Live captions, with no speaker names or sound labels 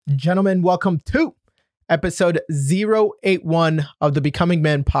Gentlemen, welcome to episode 081 of the Becoming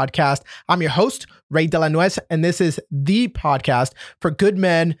Men podcast. I'm your host, Ray De La Nuez, and this is the podcast for good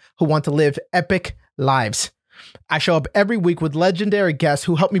men who want to live epic lives. I show up every week with legendary guests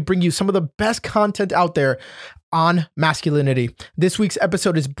who help me bring you some of the best content out there on masculinity. This week's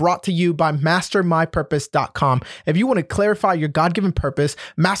episode is brought to you by MasterMyPurpose.com. If you want to clarify your God-given purpose,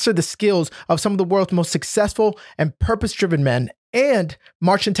 master the skills of some of the world's most successful and purpose-driven men, and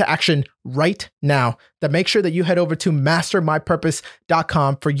march into action right now, then make sure that you head over to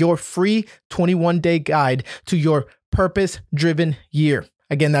MasterMyPurpose.com for your free 21-day guide to your purpose-driven year.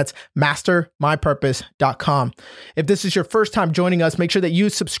 Again, that's MasterMyPurpose.com. If this is your first time joining us, make sure that you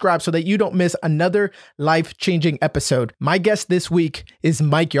subscribe so that you don't miss another life-changing episode. My guest this week is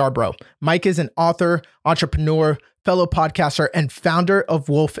Mike Yarbrough. Mike is an author, entrepreneur, fellow podcaster, and founder of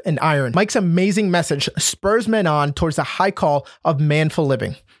Wolf and Iron. Mike's amazing message spurs men on towards the high call of manful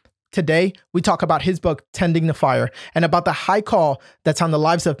living. Today, we talk about his book, Tending the Fire, and about the high call that's on the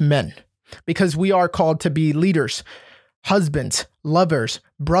lives of men, because we are called to be leaders, husbands, lovers,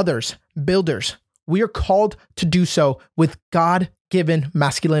 brothers, builders. We are called to do so with God-given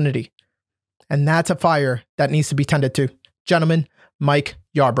masculinity. And that's a fire that needs to be tended to. Gentlemen, Mike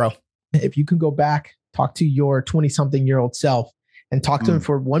Yarbrough. If you can go back, talk to your 20-something-year-old self and talk to him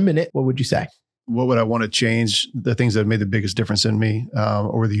for 1 minute, what would you say? What would I want to change? The things that have made the biggest difference in me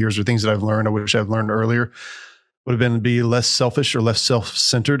over the years, or things that I've learned, I wish I've learned earlier, would have been to be less selfish or less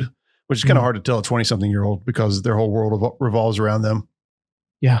self-centered, which is kind of hard to tell a 20-something-year-old because their whole world revolves around them.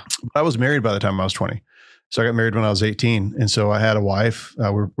 Yeah. I was married by the time I was 20. So I got married when I was 18. And so I had a wife.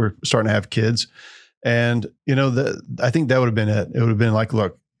 We're starting to have kids. And, I think that would have been it. It would have been like,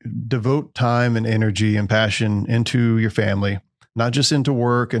 look, devote time and energy and passion into your family, not just into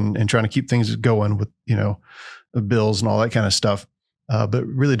work and trying to keep things going with, the bills and all that kind of stuff. But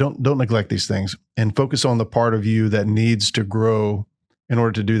really don't neglect these things and focus on the part of you that needs to grow in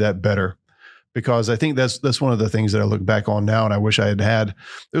order to do that better. Because I think that's one of the things that I look back on now and I wish I had.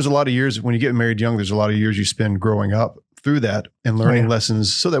 There's a lot of years when you get married young, there's a lot of years you spend growing up through that and learning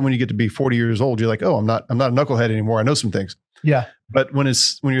lessons so that when you get to be 40 years old, you're like, oh, I'm not a knucklehead anymore. I know some things. Yeah. But when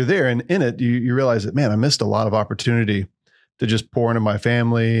you're there and in it, you realize that, man, I missed a lot of opportunity to just pour into my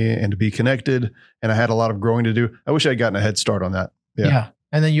family and to be connected. And I had a lot of growing to do. I wish I'd gotten a head start on that. Yeah.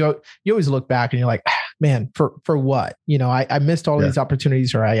 And then you always look back and you're like, man, for what? I missed all these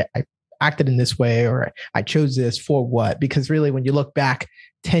opportunities, or I acted in this way, or I chose this for what? Because really, when you look back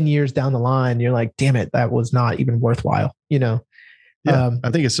 10 years down the line, you're like, damn it, that was not even worthwhile, Yeah. I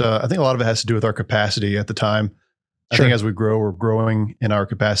think I think a lot of it has to do with our capacity at the time. I think as we grow, we're growing in our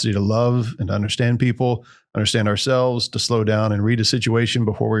capacity to love and to understand people, understand ourselves, to slow down and read a situation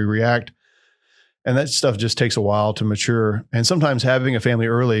before we react. And that stuff just takes a while to mature. And sometimes having a family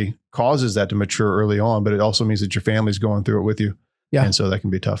early causes that to mature early on, but it also means that your family's going through it with you. Yeah. And so that can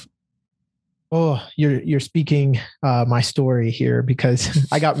be tough. Oh, you're speaking my story here, because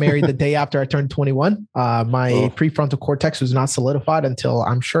I got married the day after I turned 21. My prefrontal cortex was not solidified until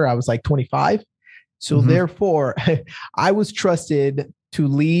I'm sure I was like 25. So therefore, I was trusted to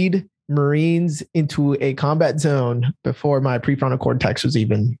lead Marines into a combat zone before my prefrontal cortex was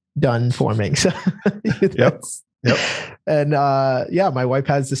even done forming. So, Yep. And my wife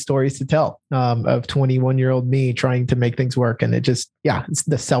has the stories to tell of 21-year-old me trying to make things work, and it just it's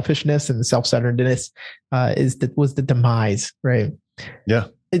the selfishness and the self-centeredness was the demise, right? Yeah.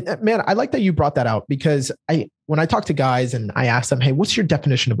 Man, I like that you brought that out, because when I talk to guys and I ask them, hey, what's your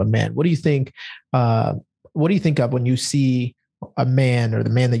definition of a man? What do you think? What do you think of when you see a man, or the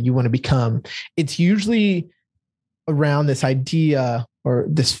man that you want to become? It's usually around this idea or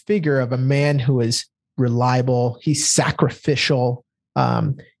this figure of a man who is reliable. He's sacrificial.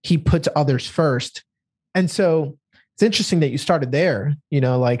 He puts others first. And so it's interesting that you started there,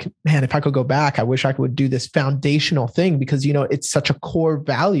 like, man, if I could go back, I wish I would do this foundational thing, because, it's such a core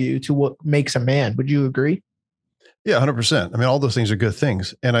value to what makes a man. Would you agree? Yeah, 100%. I mean, all those things are good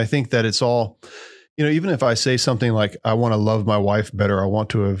things. And I think that it's all, even if I say something like, I want to love my wife better, I want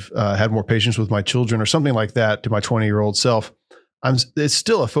to have had more patience with my children, or something like that to my 20-year-old self, it's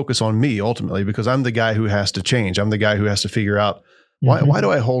still a focus on me ultimately, because I'm the guy who has to change. I'm the guy who has to figure out, why do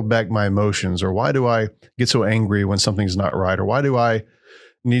I hold back my emotions? Or why do I get so angry when something's not right? Or why do I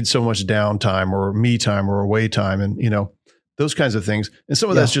need so much downtime or me time or away time? And, those kinds of things. And some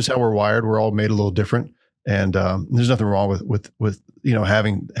of that's just how we're wired. We're all made a little different. And there's nothing wrong with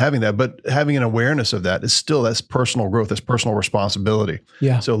having that, but having an awareness of that is still, that's personal growth, that's personal responsibility.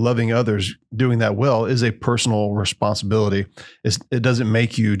 Yeah. So loving others, doing that well, is a personal responsibility. It doesn't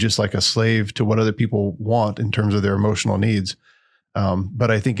make you just like a slave to what other people want in terms of their emotional needs.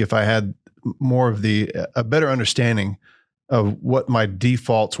 But I think if I had more of a better understanding of what my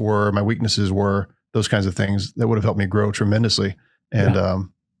defaults were, my weaknesses were, those kinds of things, that would have helped me grow tremendously. And,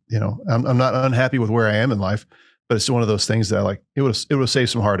 I'm not unhappy with where I am in life, but it's one of those things that it would have saved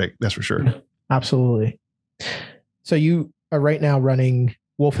some heartache. That's for sure. Absolutely. So you are right now running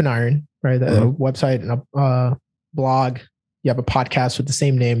Wolf and Iron, right? The website and a blog. You have a podcast with the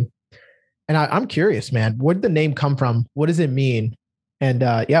same name. And I'm curious, man, where did the name come from? What does it mean? And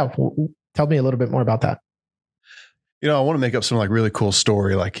tell me a little bit more about that. I want to make up some really cool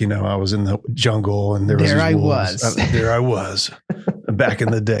story. I was in the jungle and there I was back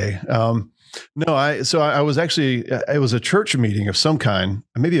in the day. I was actually, it was a church meeting of some kind,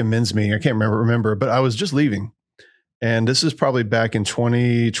 maybe a men's meeting. I can't remember, but I was just leaving. And this is probably back in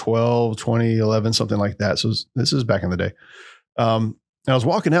 2012, 2011, something like that. So this is back in the day. I was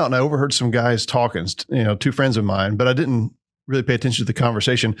walking out and I overheard some guys talking, two friends of mine, but I didn't really pay attention to the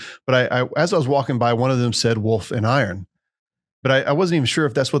conversation. But as I was walking by, one of them said Wolf and Iron, but I wasn't even sure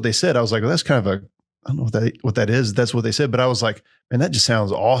if that's what they said. I was like, well, that's kind of I don't know what that is. That's what they said. But I was like, man, that just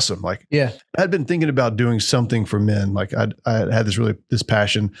sounds awesome. I'd been thinking about doing something for men. I had this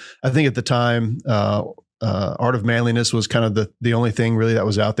passion. I think at the time, Art of Manliness was kind of the only thing really that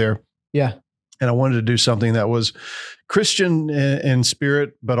was out there. Yeah. And I wanted to do something that was Christian in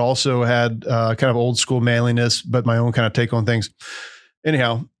spirit, but also had kind of old school manliness, but my own kind of take on things.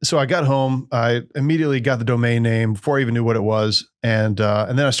 Anyhow, so I got home. I immediately got the domain name before I even knew what it was. And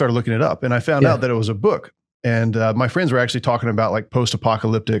then I started looking it up and I found out that it was a book. And my friends were actually talking about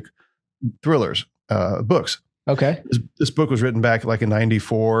post-apocalyptic thrillers, books. Okay. This book was written back in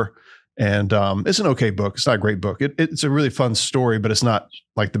 94. And it's an okay book. It's not a great book. It's a really fun story, but it's not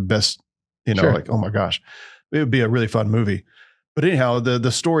the best, oh my gosh, it would be a really fun movie. But anyhow,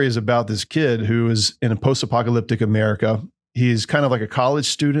 the story is about this kid who is in a post-apocalyptic America. He's kind of like a college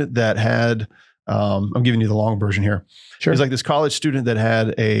student that had, I'm giving you the long version here. Sure. He's like this college student that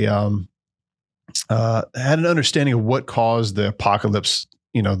had had an understanding of what caused the apocalypse,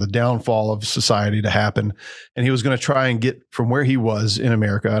 the downfall of society to happen. And he was going to try and get from where he was in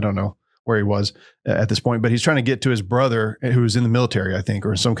America. I don't know where he was at this point, but he's trying to get to his brother who was in the military, I think,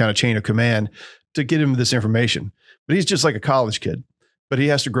 or some kind of chain of command to get him this information. But he's just like a college kid. But he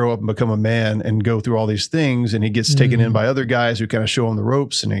has to grow up and become a man and go through all these things. And he gets taken in by other guys who kind of show him the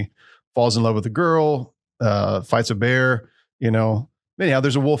ropes, and he falls in love with a girl, fights a bear, Anyhow,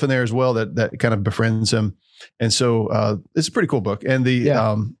 there's a wolf in there as well that kind of befriends him. And so it's a pretty cool book. And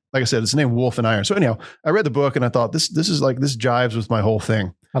like I said, it's named Wolf and Iron. So anyhow, I read the book and I thought this jives with my whole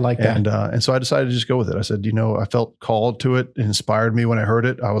thing. I like that. And so I decided to just go with it. I said, I felt called to it. It inspired me when I heard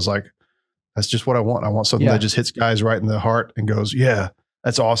it. I was like, that's just what I want. I want something that just hits guys right in the heart and goes, yeah,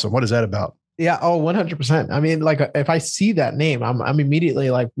 that's awesome. What is that about? Yeah. Oh, 100%. I mean, if I see that name, I'm immediately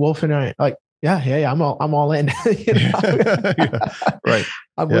like Wolf and Iron, I'm all in. Right.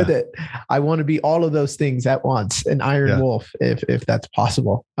 I'm with it. I want to be all of those things at once, an Iron Wolf, if that's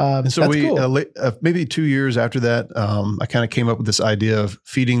possible. And so maybe 2 years after that, I kind of came up with this idea of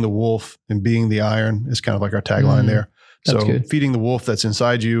feeding the wolf and being the iron is kind of like our tagline there. So good. Feeding the wolf that's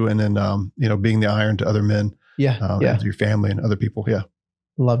inside you, and then being the iron to other men, to your family and other people. Yeah,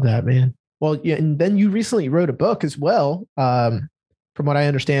 love that, man. Well, yeah, and then you recently wrote a book as well. From what I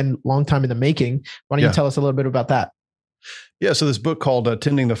understand, long time in the making. Why don't you tell us a little bit about that? Yeah, so this book called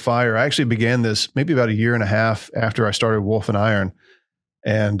Tending the Fire, I actually began this maybe about a year and a half after I started Wolf and Iron.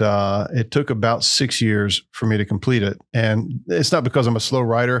 And it took about 6 years for me to complete it. And it's not because I'm a slow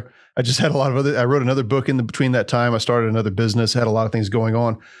writer. I just had I wrote another book in between that time. I started another business, had a lot of things going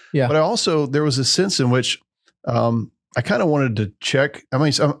on. Yeah. But there was a sense in which I kind of wanted to check. I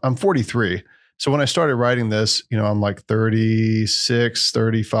mean, I'm 43. So when I started writing this, I'm like 36,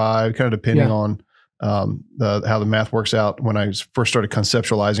 35, kind of depending on how the math works out when I first started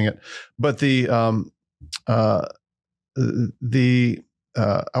conceptualizing it. But I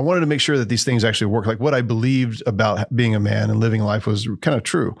wanted to make sure that these things actually work. Like what I believed about being a man and living life was kind of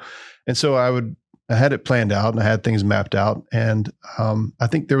true. And so I had it planned out and I had things mapped out. And I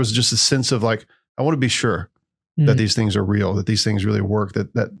think there was just a sense of I want to be sure that these things are real, that these things really work,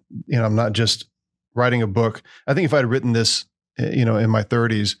 that I'm not just writing a book. I think if I had written this, in my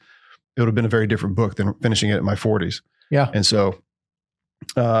 30s, it would have been a very different book than finishing it in my 40s. Yeah. And so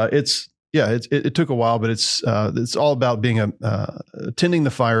it took a while, but it's all about being tending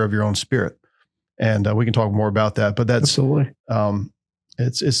the fire of your own spirit. And we can talk more about that, but that's absolutely.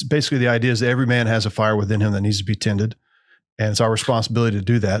 It's basically the idea is that every man has a fire within him that needs to be tended. And it's our responsibility to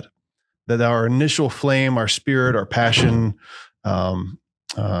do that. That our initial flame, our spirit, our passion,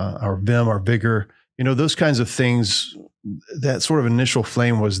 our vim, our vigor those kinds of things, that sort of initial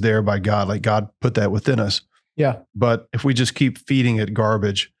flame was there by God. Like God put that within us. Yeah. But if we just keep feeding it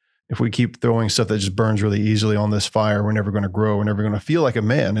garbage, if we keep throwing stuff that just burns really easily on this fire, we're never going to grow. We're never going to feel like a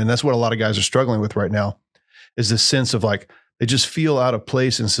man. And that's what a lot of guys are struggling with right now, is this sense of like, they just feel out of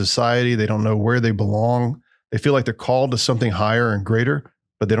place in society. They don't know where they belong. They feel like they're called to something higher and greater,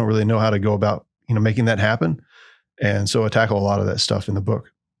 but they don't really know how to go about, making that happen. And so I tackle a lot of that stuff in the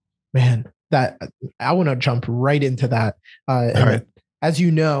book. Man, that I want to jump right into that. Right. As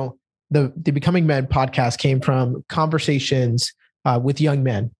you know, the Becoming Men podcast came from conversations with young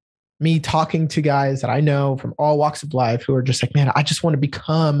men, me talking to guys that I know from all walks of life who are just like, man, I just want to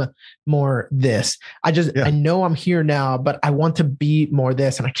become more this. I know I'm here now, but I want to be more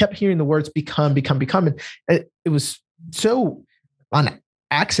this. And I kept hearing the words become. And it was so on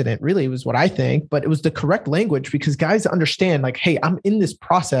accident, really. It was what I think, but it was the correct language, because guys understand like, hey, I'm in this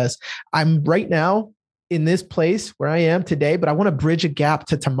process. I'm right now in this place where I am today, but I want to bridge a gap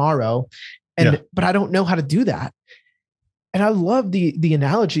to tomorrow. But I don't know how to do that. And I love the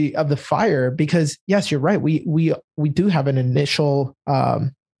analogy of the fire, because yes, you're right. We do have an initial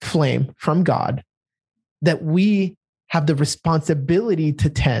flame from God that we have the responsibility to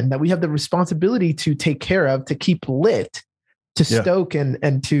tend, that we have the responsibility to take care of, to keep lit, to stoke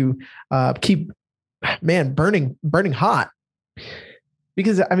and to keep, burning hot.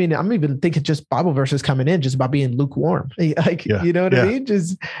 Because I'm even thinking just Bible verses coming in just about being lukewarm. Like, you know what I mean?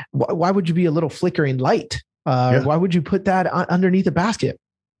 Just why would you be a little flickering light? Why would you put that underneath a basket?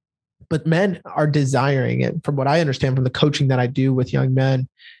 But men are desiring it. From what I understand from the coaching that I do with young men,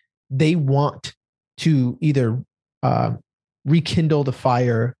 they want to either rekindle the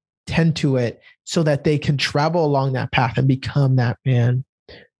fire, tend to it, so that they can travel along that path and become that man.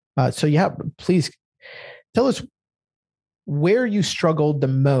 Please tell us where you struggled the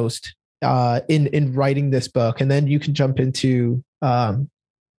most in writing this book, and then you can jump into kind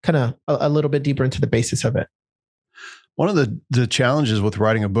of a little bit deeper into the basis of it. One of the challenges with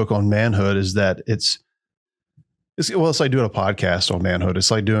writing a book on manhood is that it's like doing a podcast on manhood.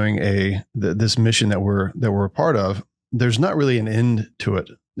 It's like doing this mission that we're a part of. There's not really an end to it.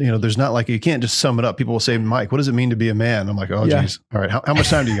 There's not like, you can't just sum it up. People will say, Mike, what does it mean to be a man? I'm like, oh geez. All right. How much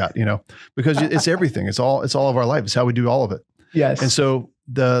time do you got? Because it's everything. It's all of our life. It's how we do all of it. Yes. And so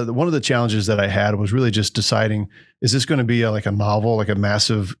the one of the challenges that I had was really just deciding, is this going to be like a novel, like a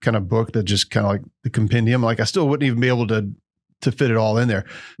massive kind of book that just kind of like the compendium? Like I still wouldn't even be able to fit it all in there.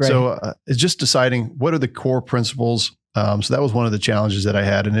 Right. So it's just deciding what are the core principles. So that was one of the challenges that I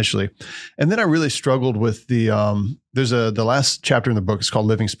had initially. And then I really struggled with the last chapter in the book is called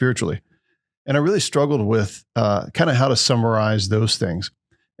Living Spiritually. And I really struggled with kind of how to summarize those things.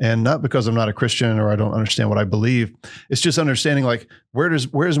 And not because I'm not a Christian or I don't understand what I believe. It's just understanding like,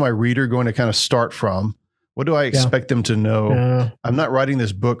 where's my reader going to kind of start from? What do I expect them to know? Yeah. I'm not writing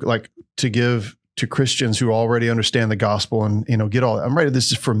this book like to give to Christians who already understand the gospel and, get all that. I'm writing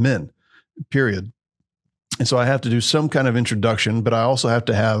this is for men, period. And so I have to do some kind of introduction, but I also have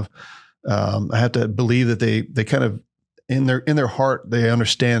to have, I have to believe that they kind of in their heart, they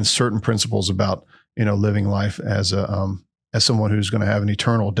understand certain principles about, living life as someone who's going to have an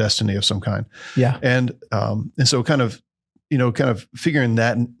eternal destiny of some kind. Yeah. And so kind of figuring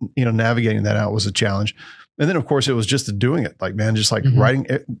that, navigating that out was a challenge. And then of course it was just doing it, like, man, just like writing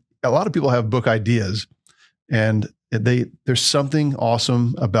it. A lot of people have book ideas, and there's something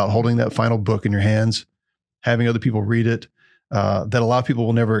awesome about holding that final book in your hands, having other people read it, that a lot of people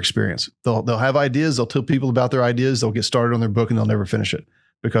will never experience. They'll have ideas. They'll tell people about their ideas. They'll get started on their book and they'll never finish it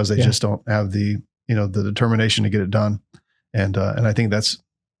because they just don't have the determination to get it done. And I think that's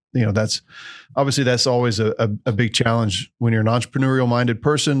obviously that's always a big challenge when you're an entrepreneurial minded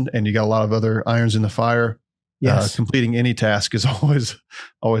person and you got a lot of other irons in the fire. Yes. Completing any task is always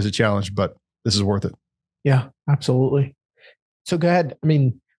a challenge, but this is worth it. Yeah, absolutely. So go ahead. I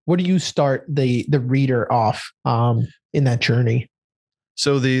mean, where do you start the reader off in that journey?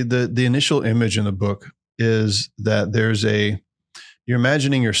 So the initial image in the book is that you're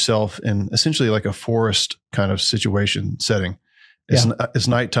imagining yourself in essentially like a forest kind of setting. It's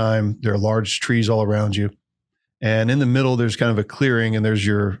nighttime. There are large trees all around you. And in the middle, there's kind of a clearing and there's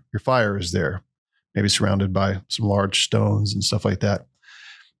your fire is there, maybe surrounded by some large stones and stuff like that.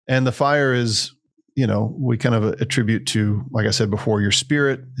 And the fire is, we kind of attribute to, like I said before, your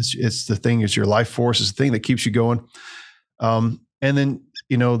spirit. It's the thing, it's your life force. It's the thing that keeps you going. And then,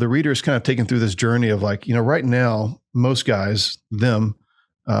 the reader is kind of taken through this journey of like, right now, most guys, they're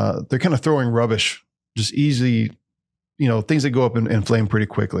kind of throwing rubbish, just easy, things that go up in flame pretty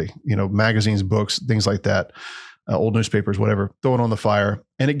quickly, magazines, books, things like that. old newspapers, whatever, throw it on the fire,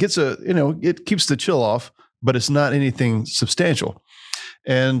 and it gets it keeps the chill off, but it's not anything substantial.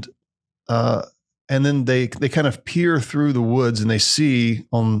 And then they kind of peer through the woods and they see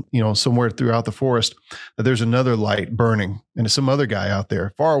on, somewhere throughout the forest that there's another light burning and it's some other guy out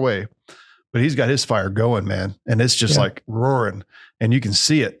there far away, but he's got his fire going, man. And it's just like roaring and you can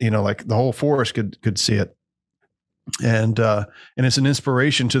see it, like the whole forest could see it. And it's an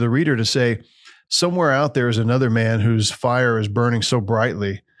inspiration to the reader to say, somewhere out there is another man whose fire is burning so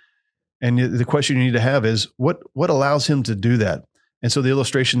brightly. And the question you need to have is what allows him to do that? And so the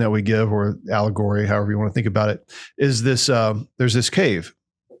illustration that we give, or allegory, however you want to think about it, is this, there's this cave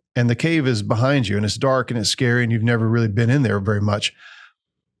and the cave is behind you and it's dark and it's scary and you've never really been in there very much.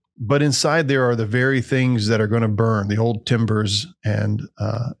 But inside there are the very things that are going to burn, the old timbers and,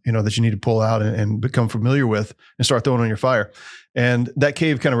 that you need to pull out and become familiar with and start throwing on your fire. And that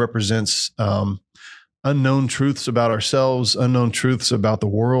cave kind of represents unknown truths about ourselves, unknown truths about the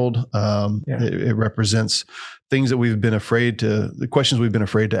world. It represents things that we've been afraid to, the questions we've been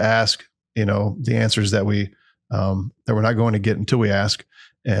afraid to ask, the answers that we're not going to get until we ask.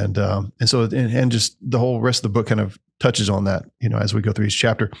 And so just the whole rest of the book kind of touches on that, as we go through each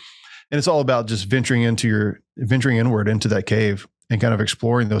chapter. And it's all about just venturing inward into that cave and kind of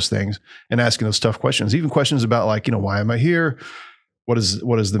exploring those things and asking those tough questions, even questions about like, why am I here? What is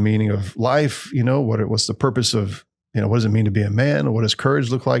the meaning of life? What's the purpose of, what does it mean to be a man? What does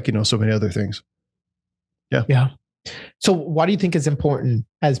courage look like? So many other things. Yeah. Yeah. So why do you think it's important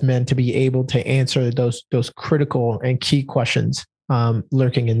as men to be able to answer those critical and key questions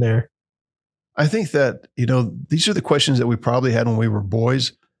lurking in there? I think that, these are the questions that we probably had when we were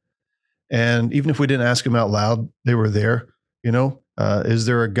boys. And even if we didn't ask them out loud, they were there. Is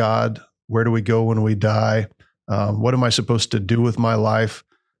there a God? Where do we go when we die? What am I supposed to do with my life?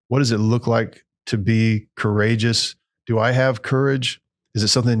 What does it look like to be courageous? Do I have courage? Is it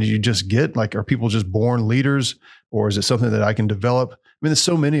something that you just get? Like, are people just born leaders, or is it something that I can develop? I mean, there's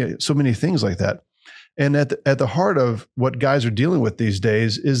so many things like that. And at the heart of what guys are dealing with these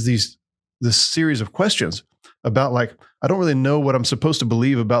days is this series of questions about, like, I don't really know what I'm supposed to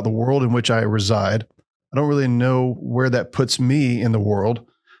believe about the world in which I reside. I don't really know where that puts me in the world.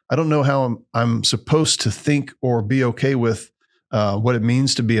 I don't know how I'm supposed to think or be okay with what it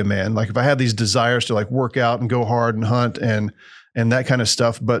means to be a man. Like, if I have these desires to like work out and go hard and hunt and that kind of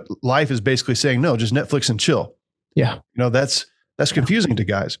stuff, but life is basically saying, no, just Netflix and chill. Yeah. That's confusing to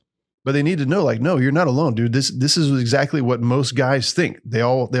guys, but they need to know, like, no, you're not alone, dude. This is exactly what most guys think. They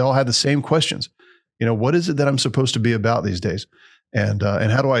all have the same questions. What is it that I'm supposed to be about these days? And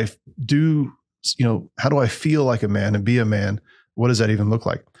how do I how do I feel like a man and be a man? What does that even look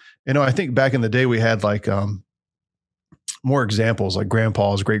like? I think back in the day we had like more examples, like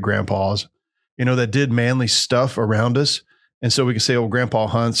grandpas, great grandpas, that did manly stuff around us. And so we could say, oh, grandpa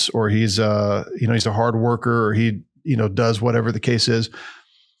hunts, or he's he's a hard worker, or he, does whatever the case is.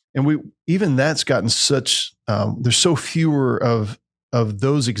 And even that's gotten such, there's so fewer of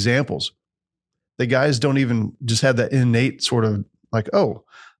those examples. The guys don't even just have that innate sort of like, oh,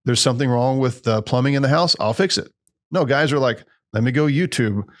 there's something wrong with the plumbing in the house, I'll fix it. No, guys are like, let me go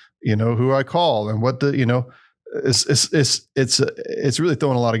YouTube, who I call and what it's really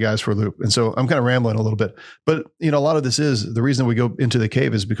throwing a lot of guys for a loop. And so I'm kind of rambling a little bit, but a lot of this is the reason we go into the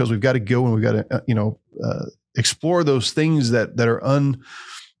cave is because we've got to go and we've got to, explore those things that are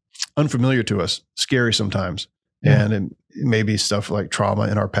unfamiliar to us, scary sometimes. Yeah. And it may be stuff like trauma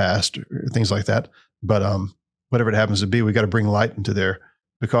in our past or things like that. But, whatever it happens to be, we got to bring light into there,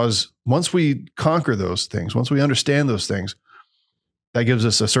 because once we conquer those things, once we understand those things, that gives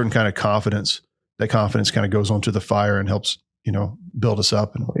us a certain kind of confidence. That confidence kind of goes onto the fire and helps, build us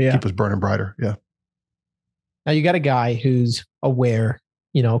up and keep us burning brighter. Yeah. Now you got a guy who's aware,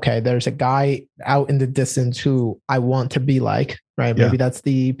 okay, there's a guy out in the distance who I want to be like, right? Maybe that's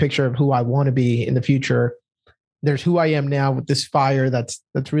the picture of who I want to be in the future. There's who I am now with this fire that's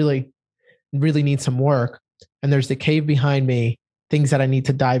really needs some work. And there's the cave behind me, things that I need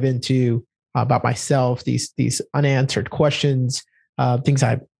to dive into about myself, these unanswered questions, things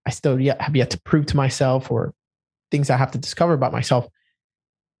I still have yet to prove to myself, or things I have to discover about myself.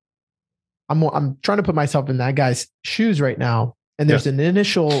 I'm trying to put myself in that guy's shoes right now. And there's an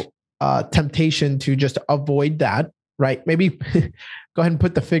initial temptation to just avoid that, right? Maybe go ahead and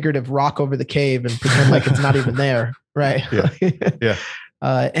put the figurative rock over the cave and pretend like it's not even there, right? Yeah.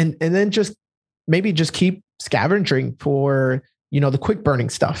 And then just keep scavenging for, the quick burning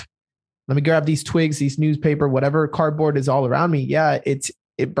stuff. Let me grab these twigs, these newspaper, whatever cardboard is all around me. Yeah,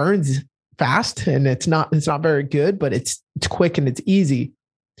 it burns fast and it's not very good, but it's quick and it's easy.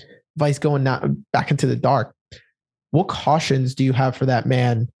 Vice going back into the dark. What cautions do you have for that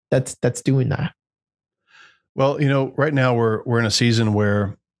man that's doing that? Well, right now we're in a season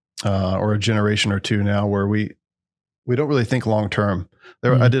where, or a generation or two now, where we don't really think long term.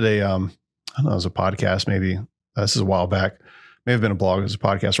 I did I don't know, it was a podcast, maybe this is a while back, may have been a blog, it was a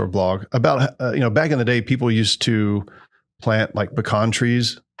podcast or a blog about, back in the day, people used to plant like pecan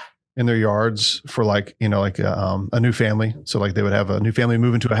trees in their yards for a new family. So like they would have a new family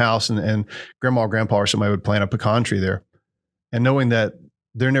move into a house and grandma or grandpa or somebody would plant a pecan tree there. And knowing that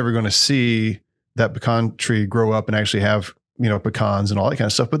they're never going to see that pecan tree grow up and actually have, pecans and all that kind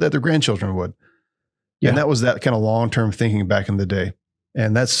of stuff, but that their grandchildren would. Yeah. And that was that kind of long-term thinking back in the day.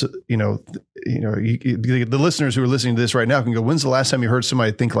 And that's, the listeners who are listening to this right now can go, when's the last time you heard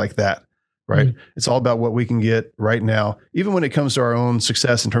somebody think like that? Right. Mm-hmm. It's all about what we can get right now. Even when it comes to our own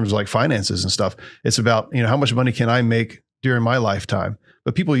success in terms of like finances and stuff, it's about, how much money can I make during my lifetime?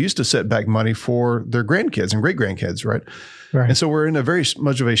 But people used to set back money for their grandkids and great grandkids. Right. And so we're in a very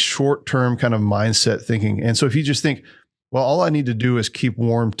much of a short-term kind of mindset thinking. And so if you just think, well, all I need to do is keep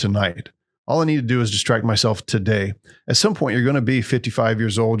warm tonight. All I need to do is distract myself today. At some point, you're going to be 55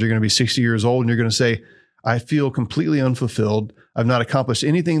 years old. You're going to be 60 years old. And you're going to say, I feel completely unfulfilled. I've not accomplished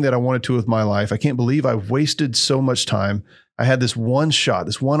anything that I wanted to with my life. I can't believe I've wasted so much time. I had this one shot,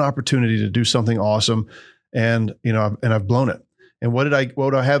 this one opportunity to do something awesome. And, I've blown it. And what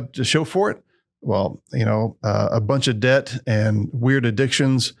would I have to show for it? Well, a bunch of debt and weird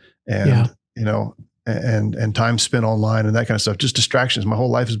addictions and, and time spent online and that kind of stuff, just distractions. My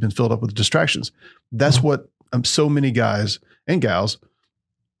whole life has been filled up with distractions. That's what so many guys and gals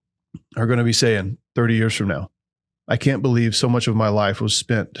are going to be saying 30 years from now. I can't believe so much of my life was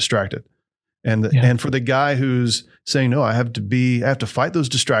spent distracted. And for the guy who's saying, no, I have to fight those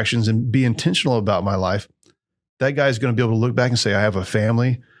distractions and be intentional about my life. That guy's going to be able to look back and say, I have a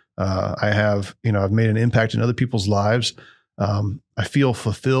family. I have, I've made an impact in other people's lives. I feel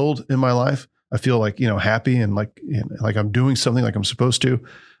fulfilled in my life. I feel like, happy and like I'm doing something like I'm supposed to.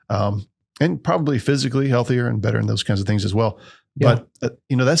 And probably physically healthier and better and those kinds of things as well. Yeah. But,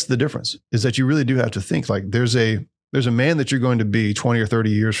 that's the difference, is that you really do have to think like there's a man that you're going to be 20 or 30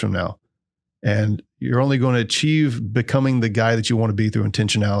 years from now. And you're only going to achieve becoming the guy that you want to be through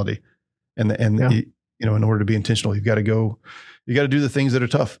intentionality. And in order to be intentional, you got to do the things that are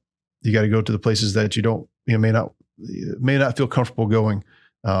tough. You got to go to the places that you don't, may not feel comfortable going,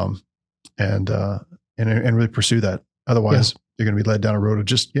 and really pursue that. Otherwise, you're going to be led down a road of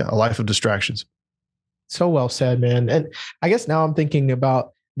just a life of distractions. So well said, man. And I guess now I'm thinking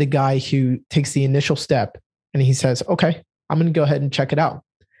about the guy who takes the initial step and he says, okay, I'm going to go ahead and check it out.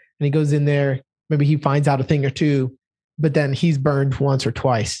 And he goes in there, maybe he finds out a thing or two, but then he's burned once or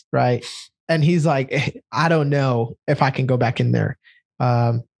twice, right? And he's like, I don't know if I can go back in there.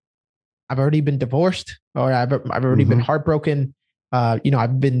 I've already been divorced, or I've already been heartbroken.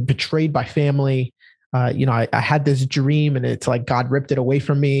 I've been betrayed by family. I had this dream and it's like God ripped it away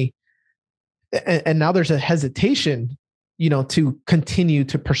from me. And now there's a hesitation, to continue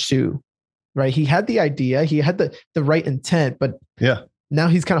to pursue, right? He had the idea, he had the right intent, but now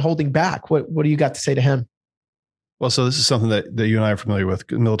he's kind of holding back. What do you got to say to him? Well, so this is something that you and I are familiar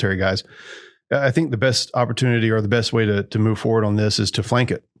with, military guys. I think the best opportunity or the best way to move forward on this is to flank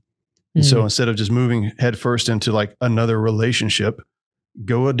it. And so instead of just moving headfirst into like another relationship,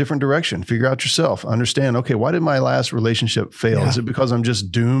 go a different direction, figure out yourself, understand, okay, why did my last relationship fail? Yeah. Is it because I'm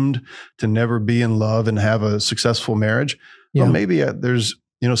just doomed to never be in love and have a successful marriage? Yeah. Well, maybe there's,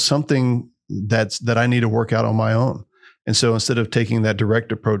 something that I need to work out on my own. And so instead of taking that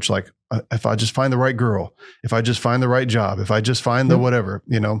direct approach, like if I just find the right girl, if I just find the right job, if I just find the whatever,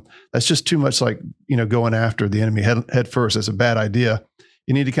 that's just too much like, going after the enemy head first. That's a bad idea.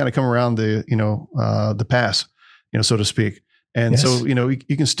 You need to kind of come around the pass, so to speak. And so, you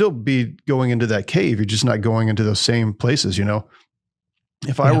can still be going into that cave. You're just not going into those same places,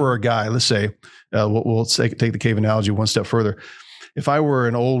 If I were a guy, let's say, we'll take the cave analogy one step further. If I were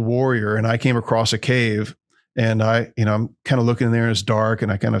an old warrior and I came across a cave and I'm kind of looking in there and it's dark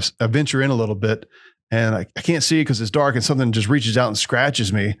and I venture in a little bit and I can't see because it's dark and something just reaches out and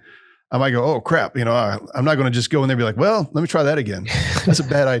scratches me. I might go, oh crap. I'm not going to just go in there and be like, well, let me try that again. That's a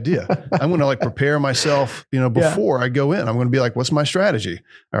bad idea. I'm going to prepare myself, before I go in. I'm going to be like, what's my strategy?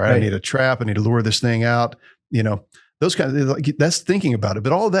 All right. I need a trap. I need to lure this thing out. Those kinds of, that's thinking about it,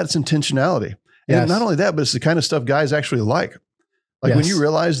 but all of that's intentionality. And not only that, but it's the kind of stuff guys actually like. When you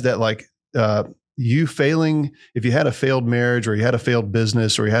realize that you failing, if you had a failed marriage or you had a failed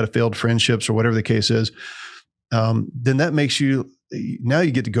business or you had a failed friendships or whatever the case is, then that makes you, now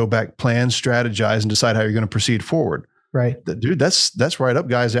you get to go back, plan, strategize, and decide how you're going to proceed forward. Right. Dude, that's right up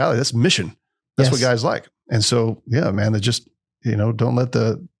guys' alley. That's mission. That's what guys like. And so, yeah, man, just, don't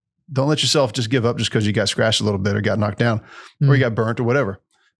let yourself just give up just because you got scratched a little bit or got knocked down or you got burnt or whatever.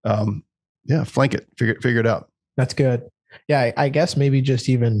 Flank it, figure it out. That's good. Yeah. I guess maybe just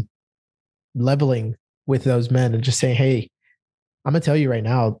even leveling with those men and just saying, hey, I'm going to tell you right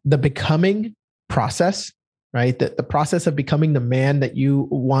now, the becoming process, right? The process of becoming the man that you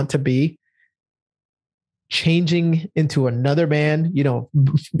want to be, changing into another man,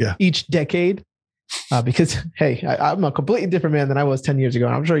 each decade. Because, hey, I'm a completely different man than I was 10 years ago.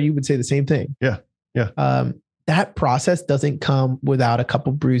 And I'm sure you would say the same thing. Yeah. Yeah. That process doesn't come without a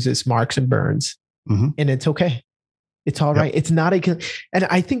couple bruises, marks, and burns. Mm-hmm. And it's okay. It's all right. It's not and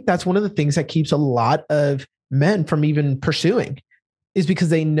I think that's one of the things that keeps a lot of men from even pursuing, is because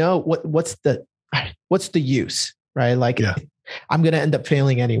they know what's the use, right? Like, I'm going to end up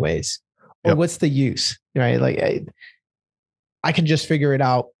failing anyways. Or what's the use, right? Like, I can just figure it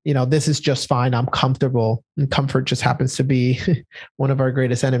out. This is just fine. I'm comfortable, and comfort just happens to be one of our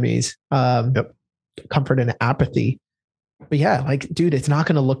greatest enemies. Comfort and apathy. But yeah, like, dude, it's not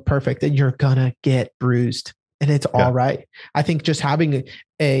going to look perfect, and you're going to get bruised, and it's all right. I think just having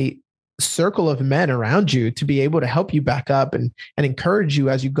a circle of men around you to be able to help you back up and encourage you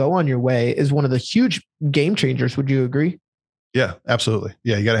as you go on your way is one of the huge game changers. Would you agree? Yeah, absolutely.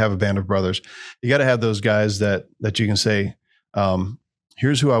 Yeah. You got to have a band of brothers. You got to have those guys that you can say,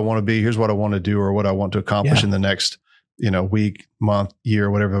 here's who I want to be. Here's what I want to do, or what I want to accomplish in the next, week, month,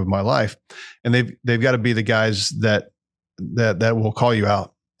 year, whatever of my life. And they've got to be the guys that will call you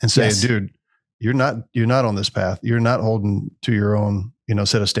out and say, dude, you're not on this path. You're not holding to your own,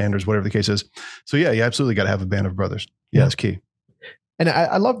 set of standards, whatever the case is. So yeah, you absolutely got to have a band of brothers. Yeah, it's key. And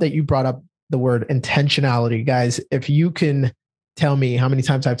I love that you brought up the word intentionality, guys. If you can tell me how many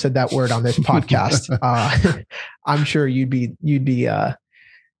times I've said that word on this podcast, I'm sure you'd be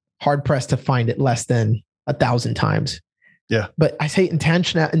hard pressed to find it less than 1,000 times. Yeah. But I say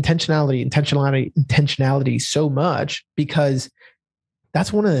intentionality so much because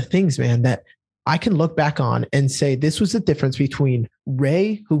that's one of the things, man, that I can look back on and say, this was the difference between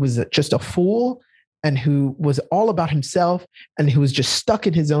Ray, who was just a fool and who was all about himself and who was just stuck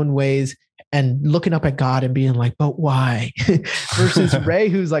in his own ways and looking up at God and being like, but why? Versus Ray,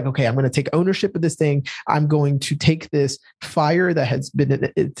 who's like, okay, I'm going to take ownership of this thing. I'm going to take this fire that has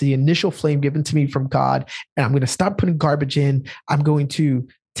been it's the initial flame given to me from God, and I'm going to stop putting garbage in. I'm going to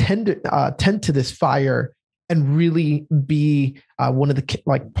tend to this fire and really be one of the,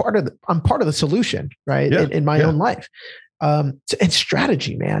 like, I'm part of the solution, right? In my own life. And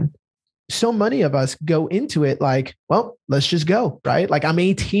strategy, man. So many of us go into it like, well, let's just go, right? Like, I'm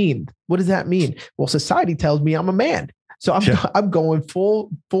 18. What does that mean? Well, society tells me I'm a man. So I'm going full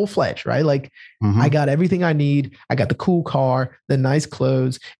fledged, right? Like, I got everything I need. I got the cool car, the nice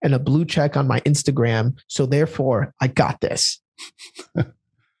clothes, and a blue check on my Instagram. So therefore I got this.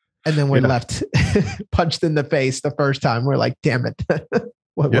 And then we're left punched in the face the first time. We're like, damn it.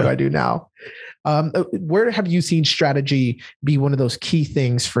 What do I do now? Where have you seen strategy be one of those key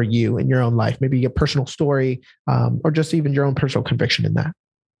things for you in your own life? Maybe a personal story, or just even your own personal conviction in that.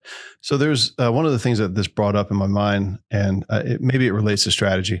 So there's one of the things that this brought up in my mind, and maybe it relates to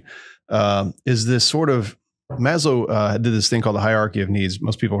strategy, is this sort of Maslow did this thing called the hierarchy of needs.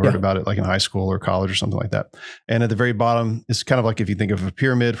 Most people heard about it like in high school or college or something like that. And at the very bottom, it's kind of like if you think of a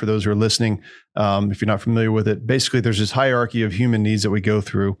pyramid, for those who are listening, if you're not familiar with it, basically there's this hierarchy of human needs that we go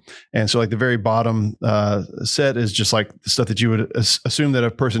through. And so like the very bottom set is just like the stuff that you would assume that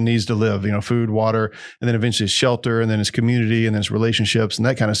a person needs to live, food, water, and then eventually shelter, and then his community, and then his relationships and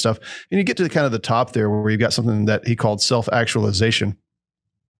that kind of stuff. And you get to the kind of the top there where you've got something that he called self-actualization.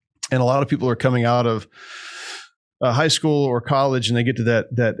 And a lot of people are coming out of high school or college, and they get to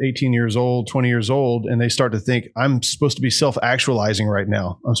that 18 years old, 20 years old, and they start to think, I'm supposed to be self-actualizing right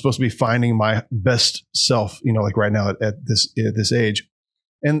now. I'm supposed to be finding my best self, like right now at this age.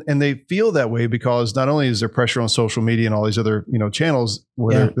 And they feel that way because not only is there pressure on social media and all these other, channels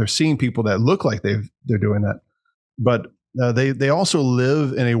where they're seeing people that look like they're doing that, but they also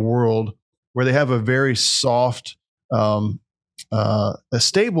live in a world where they have a very soft, a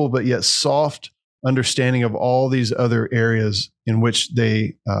stable, but yet soft understanding of all these other areas in which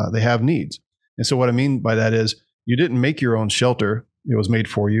they have needs. And so what I mean by that is, you didn't make your own shelter. It was made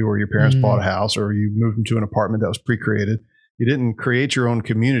for you, or your parents bought a house, or you moved into an apartment that was pre-created. You didn't create your own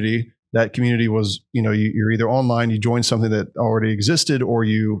community. That community was, you're either online, you joined something that already existed, or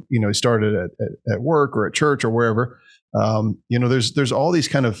you started at work or at church or wherever. There's all these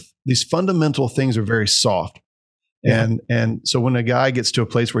these fundamental things are very soft. And so when a guy gets to a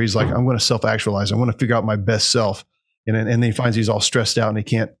place where he's like, I'm going to self-actualize, I want to figure out my best self. And then he finds he's all stressed out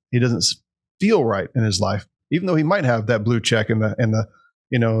and he doesn't feel right in his life, even though he might have that blue check and the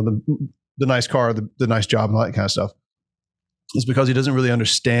nice car, the nice job, and all that kind of stuff. It's because he doesn't really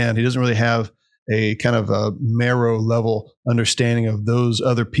understand. He doesn't really have a kind of a marrow level understanding of those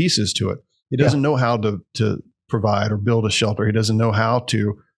other pieces to it. He doesn't know how to provide or build a shelter. He doesn't know how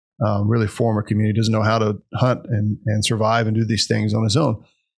to really form a community. He doesn't know how to hunt and survive and do these things on his own.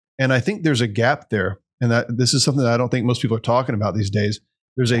 And I think there's a gap there. And that this is something that I don't think most people are talking about these days.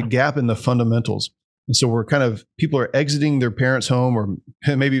 There's a gap in the fundamentals. And so people are exiting their parents' home, or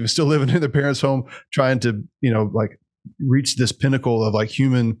maybe even still living in their parents' home, trying to, like reach this pinnacle of like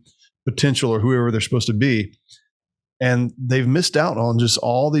human potential or whoever they're supposed to be. And they've missed out on just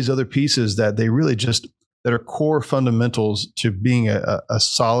all these other pieces that they really that are core fundamentals to being a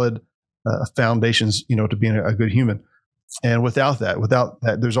solid foundations, to being a good human. And without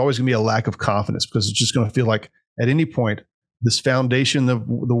that, there's always going to be a lack of confidence, because it's just going to feel like at any point, this foundation of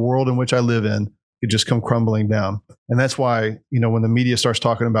the world in which I live in could just come crumbling down. And that's why, when the media starts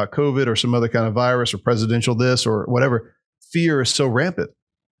talking about COVID or some other kind of virus or presidential this or whatever, fear is so rampant,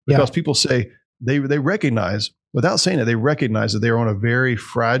 because people say they recognize, without saying it, they recognize that they're on a very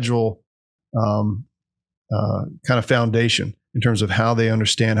fragile kind of foundation in terms of how they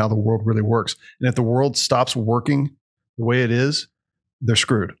understand how the world really works. And if the world stops working the way it is, they're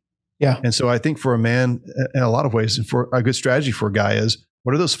screwed. Yeah. And so I think for a man, in a lot of ways, and for a good strategy for a guy is,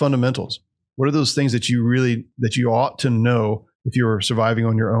 what are those fundamentals? What are those things that you ought to know if you're surviving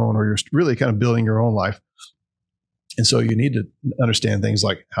on your own, or you're really kind of building your own life? And so you need to understand things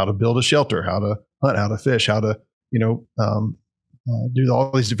like how to build a shelter, how to hunt, how to fish, how to, do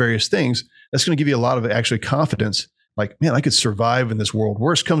all these various things. That's going to give you a lot of actually confidence. Like, man, I could survive in this world.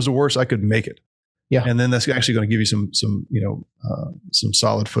 Worst comes to worst, I could make it. Yeah. And then that's actually going to give you some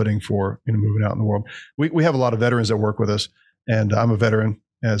solid footing for moving out in the world. We have a lot of veterans that work with us, and I'm a veteran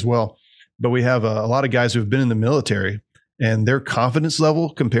as well. But we have a lot of guys who've been in the military, and their confidence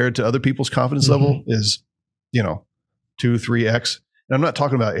level compared to other people's confidence level is, 2, 3x. And I'm not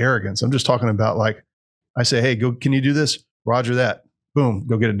talking about arrogance. I'm just talking about, like, I say, hey, go, can you do this? Roger that. Boom,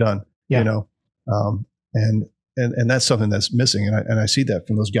 go get it done. Yeah. And that's something that's missing. And I see that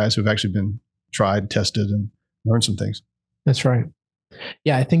from those guys who've actually been tried, tested, and learned some things. That's right.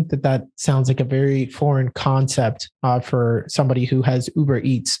 Yeah, I think that sounds like a very foreign concept for somebody who has Uber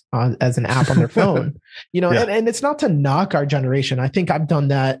Eats as an app on their phone. And it's not to knock our generation. I think I've done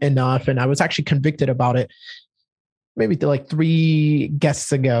that enough, and I was actually convicted about it. Maybe like 3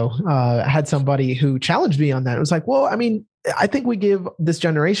 guests ago, I had somebody who challenged me on that. It was like, well, I mean, I think we give this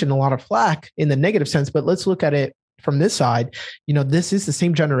generation a lot of flack in the negative sense, but let's look at it from this side. This is the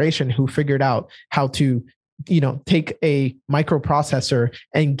same generation who figured out how to take a microprocessor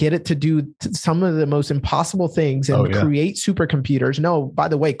and get it to do some of the most impossible things and create supercomputers. No, by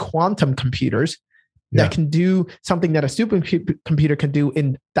the way, quantum computers that can do something that a supercomputer can do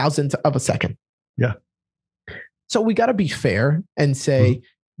in thousandths of a second. Yeah. So we got to be fair and say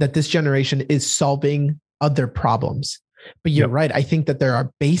that this generation is solving other problems. But you're right. I think that there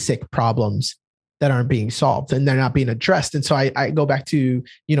are basic problems that aren't being solved and they're not being addressed. And so I go back to,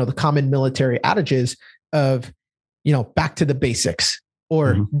 the common military adages of, back to the basics,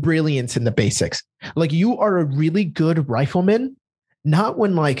 or brilliance in the basics. Like, you are a really good rifleman, not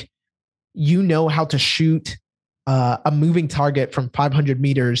when how to shoot a moving target from 500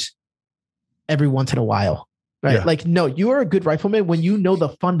 meters every once in a while. Right. Yeah. Like, no, you are a good rifleman when you know the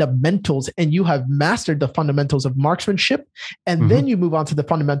fundamentals and you have mastered the fundamentals of marksmanship. And then you move on to the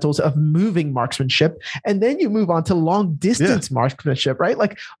fundamentals of moving marksmanship. And then you move on to long distance marksmanship, right?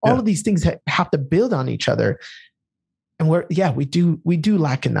 Like, all of these things have to build on each other. And we do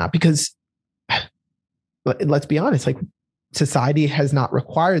lack in that, because let's be honest, like, society has not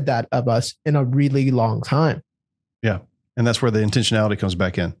required that of us in a really long time. Yeah. And that's where the intentionality comes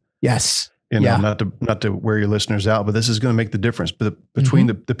back in. Yes. Not to wear your listeners out, but this is going to make the difference. But between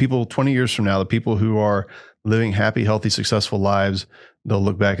the people 20 years from now, the people who are living happy, healthy, successful lives, they'll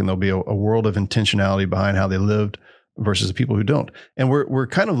look back and there'll be a world of intentionality behind how they lived versus the people who don't. And we're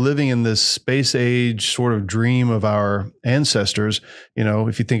kind of living in this space age sort of dream of our ancestors.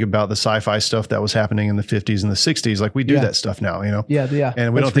 If you think about the sci-fi stuff that was happening in the 50s and the 60s, like, we do that stuff now, Yeah.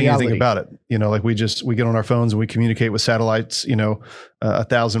 And we don't think anything about it. Like, we get on our phones and we communicate with satellites,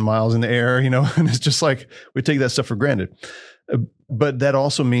 1,000 miles in the air, and it's just like, we take that stuff for granted. But that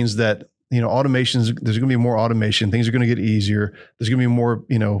also means that, automations, there's going to be more automation. Things are going to get easier. There's going to be more,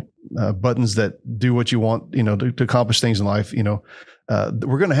 buttons that do what you want, to accomplish things in life. We're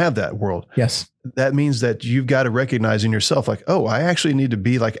going to have that world. Yes. That means that you've got to recognize in yourself, like, oh, I actually need to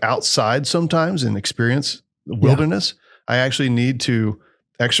be like outside sometimes and experience the wilderness. I actually need to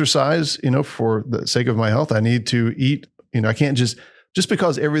exercise, for the sake of my health. I need to eat, I can't just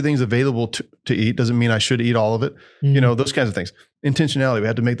because everything's available to eat doesn't mean I should eat all of it. Those kinds of things. Intentionality, we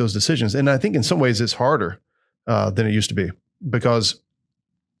had to make those decisions. And I think in some ways it's harder than it used to be, because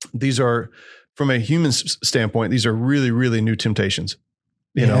these are, from a human standpoint, these are really, really new temptations.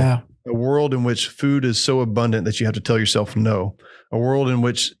 A world in which food is so abundant that you have to tell yourself no. A world in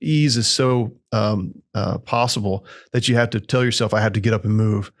which ease is so possible that you have to tell yourself, I have to get up and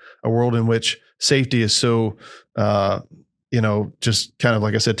move. A world in which safety is so, just kind of,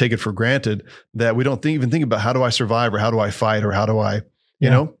 like I said, take it for granted that we don't even think about how do I survive, or how do I fight, or how do I,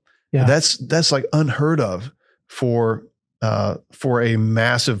 that's like unheard of for a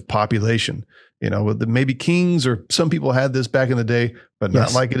massive population. Maybe kings or some people had this back in the day, but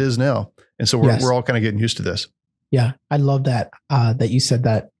not like it is now. And so we're all kind of getting used to this. Yeah. I love that, that you said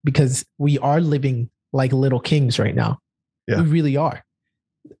that, because we are living like little kings right now. Yeah. We really are.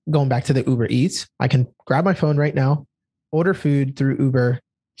 Going back to the Uber Eats, I can grab my phone right now, order food through Uber,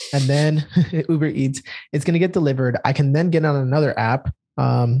 and then Uber Eats, it's going to get delivered. I can then get on another app.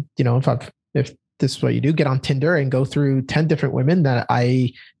 If this is what you do, get on Tinder and go through 10 different women that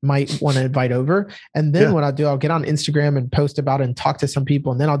I might want to invite over. And then what I'll do, I'll get on Instagram and post about it and talk to some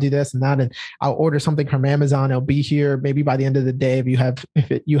people. And then I'll do this and that. And I'll order something from Amazon. It'll be here maybe by the end of the day if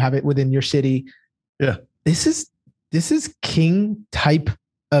you have it within your city. Yeah. This is king type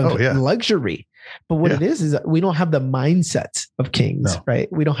of luxury. But what it is that we don't have the mindsets of kings,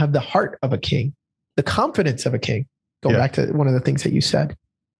 right? We don't have the heart of a king, the confidence of a king. Going back to one of the things that you said.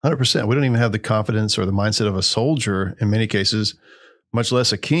 100%. We don't even have the confidence or the mindset of a soldier in many cases, much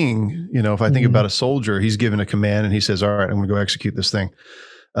less a king. If I think about a soldier, he's given a command and he says, all right, I'm going to go execute this thing.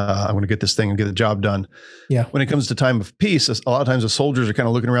 I'm going to get this thing and get the job done. Yeah. When it comes to time of peace, a lot of times the soldiers are kind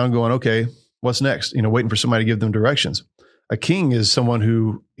of looking around going, okay, what's next? Waiting for somebody to give them directions. A king is someone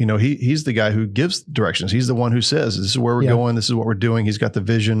who, he's the guy who gives directions. He's the one who says, this is where we're going. This is what we're doing. He's got the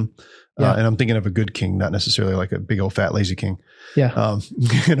vision. And I'm thinking of a good king, not necessarily like a big old fat lazy king. Yeah.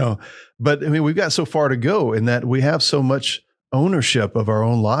 But I mean, we've got so far to go in that we have so much ownership of our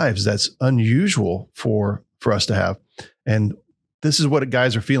own lives. That's unusual for us to have. And this is what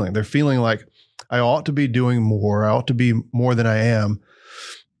guys are feeling. They're feeling like, I ought to be doing more. I ought to be more than I am.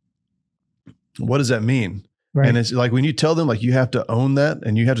 What does that mean? Right. And it's like, when you tell them, like, you have to own that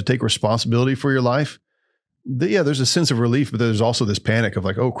and you have to take responsibility for your life. There's a sense of relief, but there's also this panic of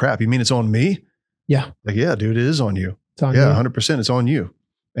like, oh crap, you mean it's on me? Yeah. Like, yeah, dude, it is on you. It's on you. 100%. It's on you.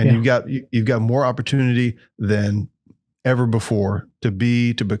 And you've got more opportunity than ever before to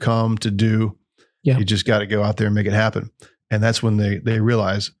be, to become, to do. Yeah. You just got to go out there and make it happen. And that's when they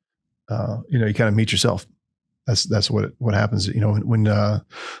realize, you kind of meet yourself. That's what happens. When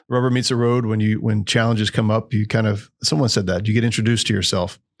rubber meets the road, when challenges come up, someone said that you get introduced to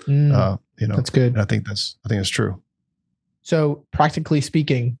yourself. That's good. And I think that's true. So practically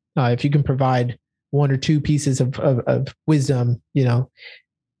speaking, if you can provide one or two pieces of wisdom,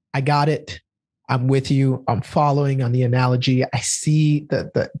 I got it. I'm with you. I'm following on the analogy. I see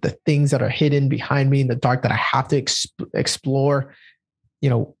the things that are hidden behind me in the dark that I have to explore.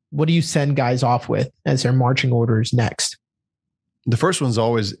 What do you send guys off with as their marching orders next? The first one's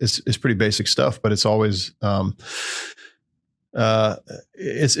always is pretty basic stuff, but it's always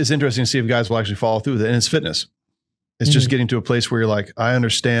it's interesting to see if guys will actually follow through with it. And it's fitness. It's just getting to a place where you're like, I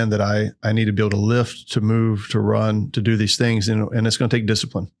understand that I need to be able to lift, to move, to run, to do these things, and it's going to take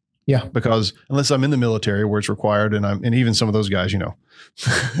discipline. Yeah, because unless I'm in the military where it's required, and even some of those guys,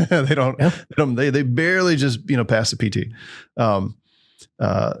 they barely just pass the PT.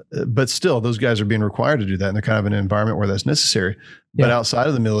 But still, those guys are being required to do that, and they're kind of in an environment where that's necessary. Yeah. But outside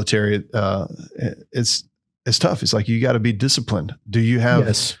of the military, it's tough. It's like, you got to be disciplined. Do you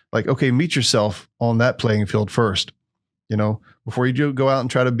have okay, meet yourself on that playing field first, before you go out and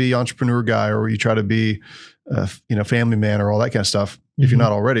try to be entrepreneur guy, or you try to be, family man, or all that kind of stuff. If you're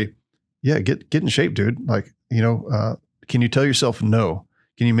not already, get in shape, dude. Like, can you tell yourself no?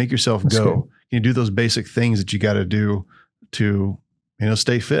 Can you make yourself go? Good. Can you do those basic things that you got to do to,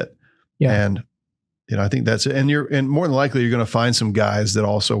 stay fit? Yeah. And, I think that's it. And more than likely, you're going to find some guys that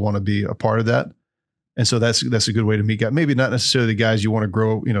also want to be a part of that. And so that's a good way to meet guys. Maybe not necessarily the guys you want to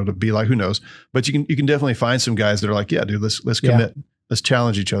grow, to be like, who knows, but you can definitely find some guys that are like, yeah, dude, let's commit. Let's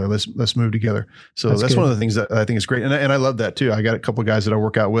challenge each other. Let's move together. So that's one of the things that I think is great. And I love that too. I got a couple of guys that I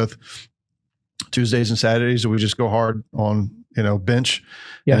work out with Tuesdays and Saturdays, and we just go hard on, bench.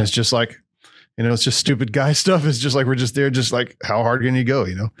 Yeah. And it's just like, it's just stupid guy stuff. It's just like, we're just there, just like, how hard can you go?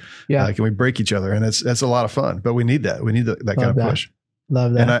 Yeah. Can we break each other? And that's a lot of fun, but we need that. We need that kind of push.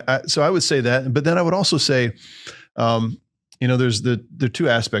 Love that. And so I would say that, but then I would also say, there's the two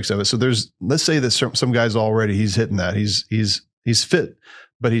aspects of it. So let's say that some guys already, he's hitting that. He's fit,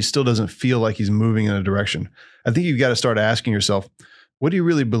 but he still doesn't feel like he's moving in a direction. I think you've got to start asking yourself, what do you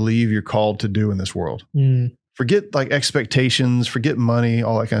really believe you're called to do in this world? Forget like expectations, forget money,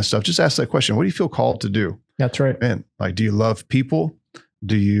 all that kind of stuff. Just ask that question. What do you feel called to do? That's right. Man, like, do you love people?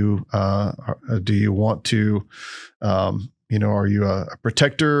 Do you want to, are you a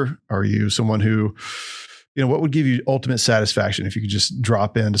protector? Are you someone who, what would give you ultimate satisfaction if you could just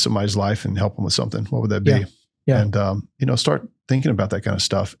drop into somebody's life and help them with something? What would that be? Yeah. And, start thinking about that kind of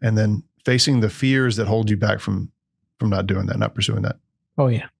stuff, and then facing the fears that hold you back from not doing that, not pursuing that. Oh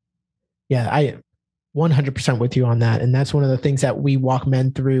yeah. Yeah. I 100% with you on that. And that's one of the things that we walk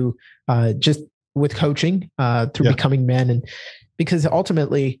men through, just with coaching, through becoming men. And because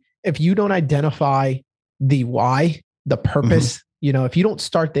ultimately, if you don't identify the why, the purpose, if you don't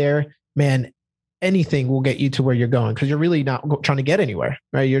start there, man, anything will get you to where you're going, because you're really not trying to get anywhere,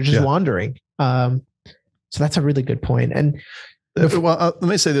 right? You're just wandering. So that's a really good point. And let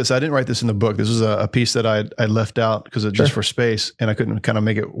me say this. I didn't write this in the book. This was a piece that I left out because it's just for space, and I couldn't kind of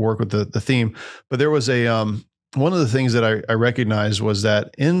make it work with the theme. But there was one of the things that I recognized was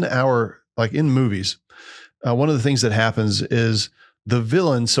that in movies, one of the things that happens is the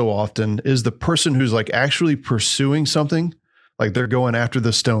villain so often is the person who's like actually pursuing something. Like they're going after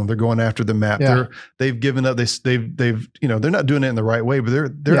the stone, they're going after the map. They've given up. They've they're not doing it in the right way,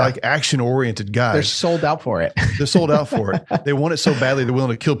 but they're like action oriented guys. They're sold out for it. They're sold out for it. They want it so badly they're willing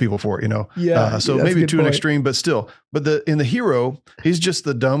to kill people for it. So maybe to an extreme, but still. But in the hero, he's just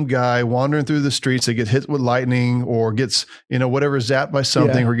the dumb guy wandering through the streets that get hit with lightning or gets whatever zapped by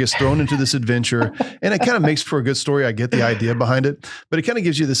something or gets thrown into this adventure, and it kind of makes for a good story. I get the idea behind it, but it kind of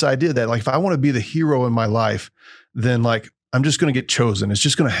gives you this idea that like if I want to be the hero in my life, then like I'm just going to get chosen. It's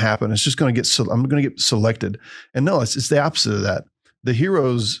just going to happen. It's just going to I'm going to get selected. And no, it's the opposite of that. The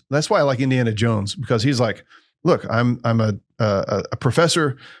heroes, that's why I like Indiana Jones, because he's like, look, I'm a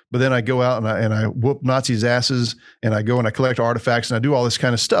professor, but then I go out and I whoop Nazis' asses, and I go and I collect artifacts and I do all this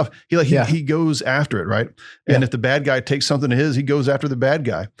kind of stuff. He goes after it, right? And if the bad guy takes something of his, he goes after the bad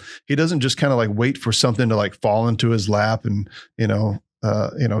guy. He doesn't just kind of like wait for something to like fall into his lap and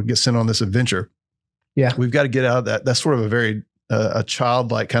get sent on this adventure. Yeah. We've got to get out of that. That's sort of a very a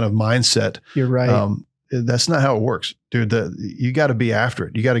childlike kind of mindset. You're right. That's not how it works, dude. You got to be after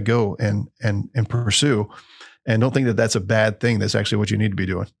it. You got to go and pursue, and don't think that that's a bad thing. That's actually what you need to be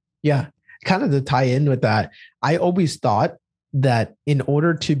doing. Yeah. Kind of to tie in with that, I always thought that in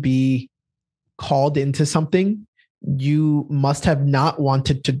order to be called into something, you must have not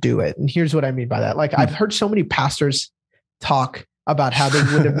wanted to do it. And here's what I mean by that. Like I've heard so many pastors talk about how they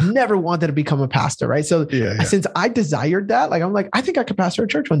would have never wanted to become a pastor, right? So since I desired that, like I'm like, I think I could pastor a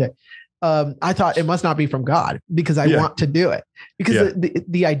church one day. I thought it must not be from God because I want to do it. Because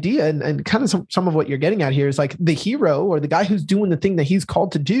the idea and kind of some of what you're getting at here is like the hero or the guy who's doing the thing that he's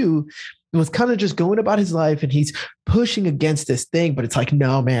called to do was kind of just going about his life and he's pushing against this thing. But it's like,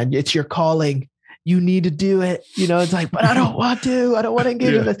 no, man, it's your calling. You need to do it. It's like, but I don't want to. I don't want to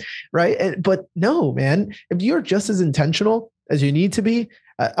engage in this, right? But no, man, if you're just as intentional as you need to be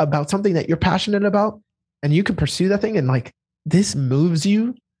about something that you're passionate about, and you can pursue that thing, and like this moves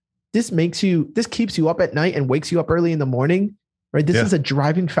you, this keeps you up at night and wakes you up early in the morning, right? This is a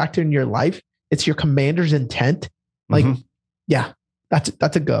driving factor in your life. It's your commander's intent. Like,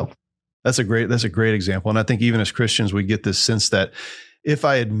 that's a go. That's a great example. And I think even as Christians, we get this sense that if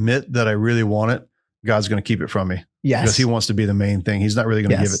I admit that I really want it, God's going to keep it from me. Yes. Because he wants to be the main thing. He's not really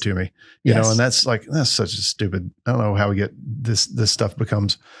going to give it to me. And that's such a stupid, I don't know how we get this stuff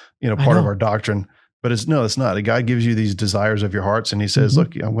becomes, part of our doctrine, but it's not. God gives you these desires of your hearts and he says,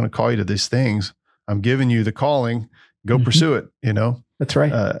 look, I'm going to call you to these things. I'm giving you the calling, go pursue it. That's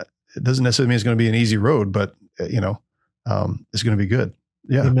right. It doesn't necessarily mean it's going to be an easy road, but it's going to be good.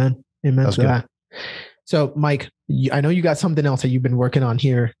 Yeah. Amen to that. So Mike, I know you got something else that you've been working on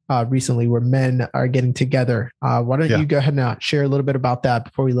here recently where men are getting together. Why don't you go ahead and share a little bit about that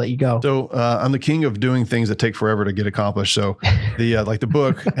before we let you go? So I'm the king of doing things that take forever to get accomplished. So the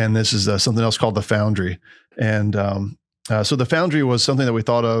book, and this is something else called The Foundry. And so The Foundry was something that we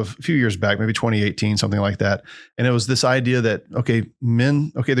thought of a few years back, maybe 2018, something like that. And it was this idea that,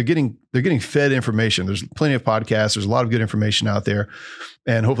 men, they're getting fed information. There's plenty of podcasts. There's a lot of good information out there.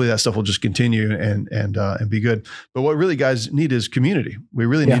 And hopefully that stuff will just continue and be good. But what really guys need is community. We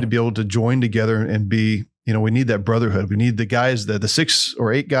really need to be able to join together and be, we need that brotherhood. We need the guys, the 6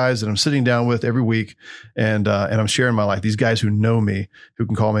 or 8 guys that I'm sitting down with every week and I'm sharing my life. These guys who know me, who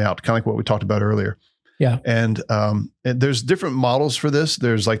can call me out, kind of like what we talked about earlier. Yeah. And there's different models for this.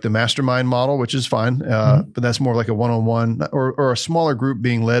 There's like the mastermind model, which is fine. But that's more like a one-on-one or a smaller group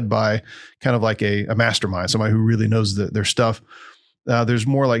being led by kind of like a mastermind, somebody who really knows their stuff. There's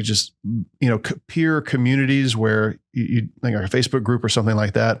more like just, peer communities where you like a Facebook group or something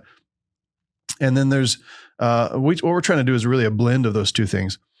like that. And then there's, what we're trying to do is really a blend of those two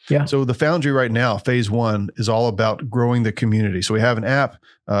things. Yeah. So the Foundry right now, phase 1 is all about growing the community. So we have an app.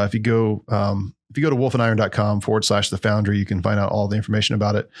 If you go to wolfandiron.com/the Foundry, you can find out all the information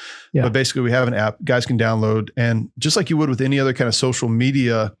about it. Yeah. But basically we have an app guys can download, and just like you would with any other kind of social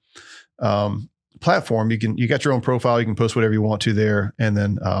media, platform, you got your own profile. You can post whatever you want to there. And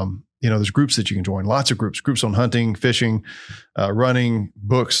then, there's groups that you can join, lots of groups on hunting, fishing, running,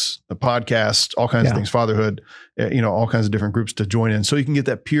 books, a podcast, all kinds of things, fatherhood, all kinds of different groups to join in. So you can get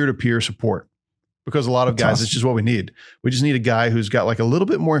that peer-to-peer support, because a lot of guys, it's just what we need. We just need a guy who's got like a little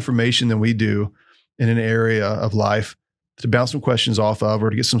bit more information than we do in an area of life to bounce some questions off of, or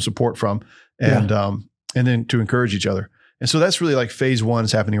to get some support from, and then to encourage each other. And so that's really like phase 1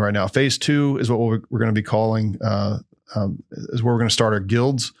 is happening right now. Phase 2 is what we're going to be calling, is where we're going to start our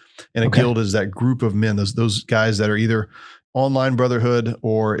guilds. And a guild is that group of men, those guys that are either online brotherhood,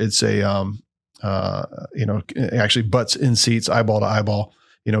 or it's actually butts in seats, eyeball to eyeball,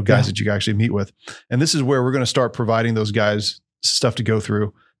 guys that you can actually meet with. And this is where we're going to start providing those guys stuff to go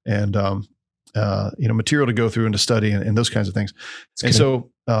through, and, material to go through and to study, and those kinds of things.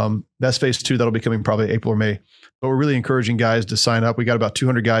 So that's phase 2. That'll be coming probably April or May. But we're really encouraging guys to sign up. We got about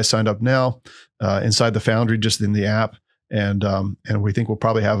 200 guys signed up now inside the Foundry, just in the app. And we think we'll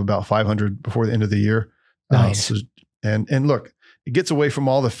probably have about 500 before the end of the year. Nice. And look, it gets away from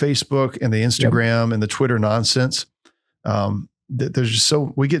all the Facebook and the Instagram and the Twitter nonsense. There's just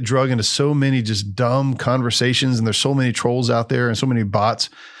we get drug into so many just dumb conversations, and there's so many trolls out there and so many bots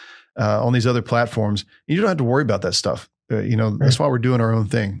on these other platforms. You don't have to worry about that stuff. That's why we're doing our own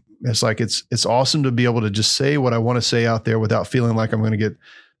thing. It's like, it's awesome to be able to just say what I want to say out there without feeling like I'm going to get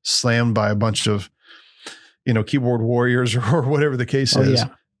slammed by a bunch of, keyboard warriors or whatever the case is.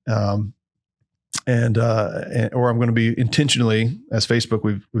 Yeah. Or I'm going to be intentionally, as Facebook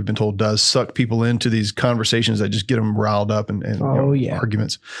we've been told does, suck people into these conversations that just get them riled up and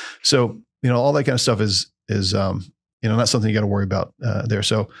arguments. So, all that kind of stuff is not something you got to worry about there.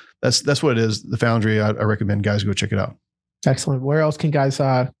 So that's what it is. The Foundry, I recommend guys go check it out. Excellent. Where else can guys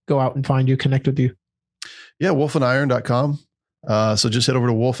go out and find you, connect with you? Yeah, wolfandiron.com. So just head over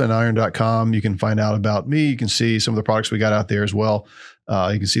to wolfandiron.com. You can find out about me. You can see some of the products we got out there as well.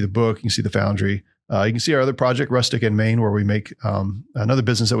 You can see the book. You can see the Foundry. You can see our other project, Rustic in Maine, where we make another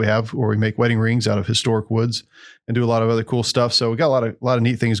business that we have where we make wedding rings out of historic woods and do a lot of other cool stuff. So we got a lot of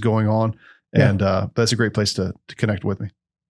neat things going on, and that's a great place to connect with me.